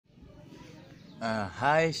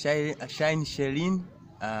Hi, Shine Shelin,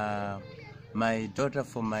 my daughter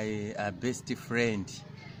for my best friend.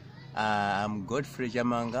 I'm Henly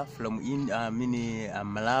Chamanga from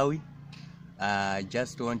Malawi. I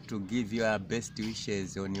just want to give you our best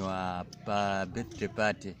wishes on your birthday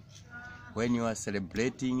party. When you are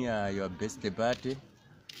celebrating your birthday party,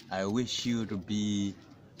 I wish you to be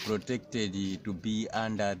protected, to be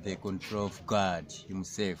under the control of God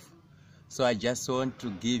Himself. So I just want to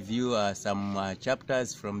give you some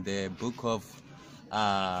chapters from the book of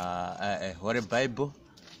Holy Bible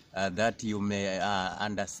that you may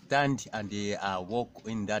understand and walk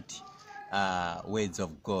in that words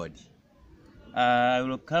of God. I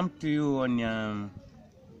will come to you on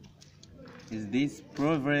is this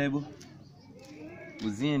proverb?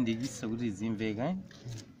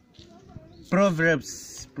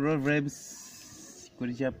 Proverbs. What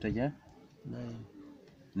chapter? Yeah.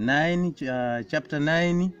 9, chapter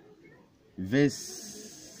 9,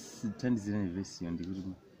 verse 10. Verse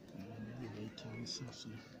 9.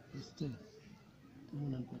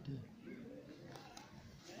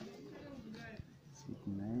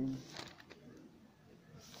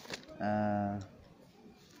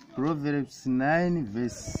 Proverbs 9,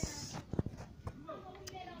 verse.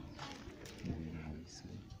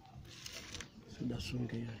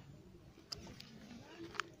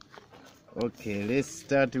 Okay, let's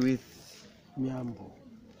start with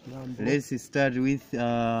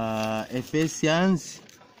Ephesians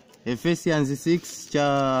 6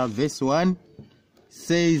 verse 1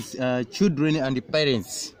 says children and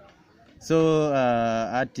parents. So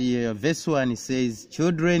at verse 1 it says,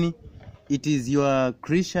 children, it is your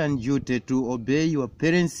Christian duty to obey your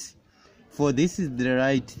parents, for this is the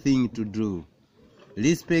right thing to do.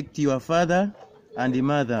 Respect your father and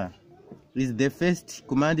mother is the first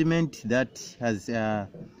commandment that has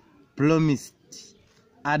promised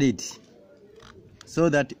added, so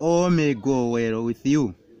that all may go well with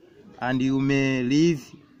you and you may live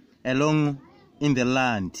along in the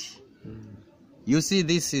land. You see,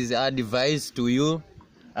 this is advice to you,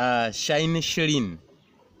 Shine Shelin.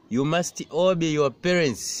 You must obey your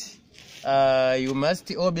parents. You must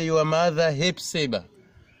obey your mother, Hepzibah.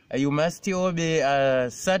 You must obey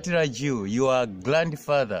Satiraju, your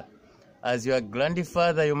grandfather. As your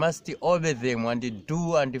grandfather, you must obey them and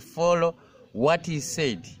do and follow what he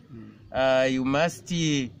said. You must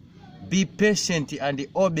be patient and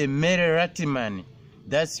obey Mary Ratman.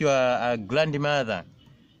 That's your grandmother.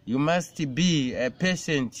 You must be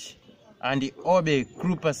patient and obey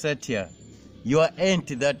Krupa Satya, your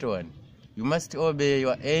aunt, that one. You must obey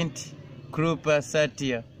your aunt, Krupa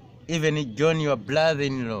Satya, even John, your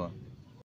brother-in-law.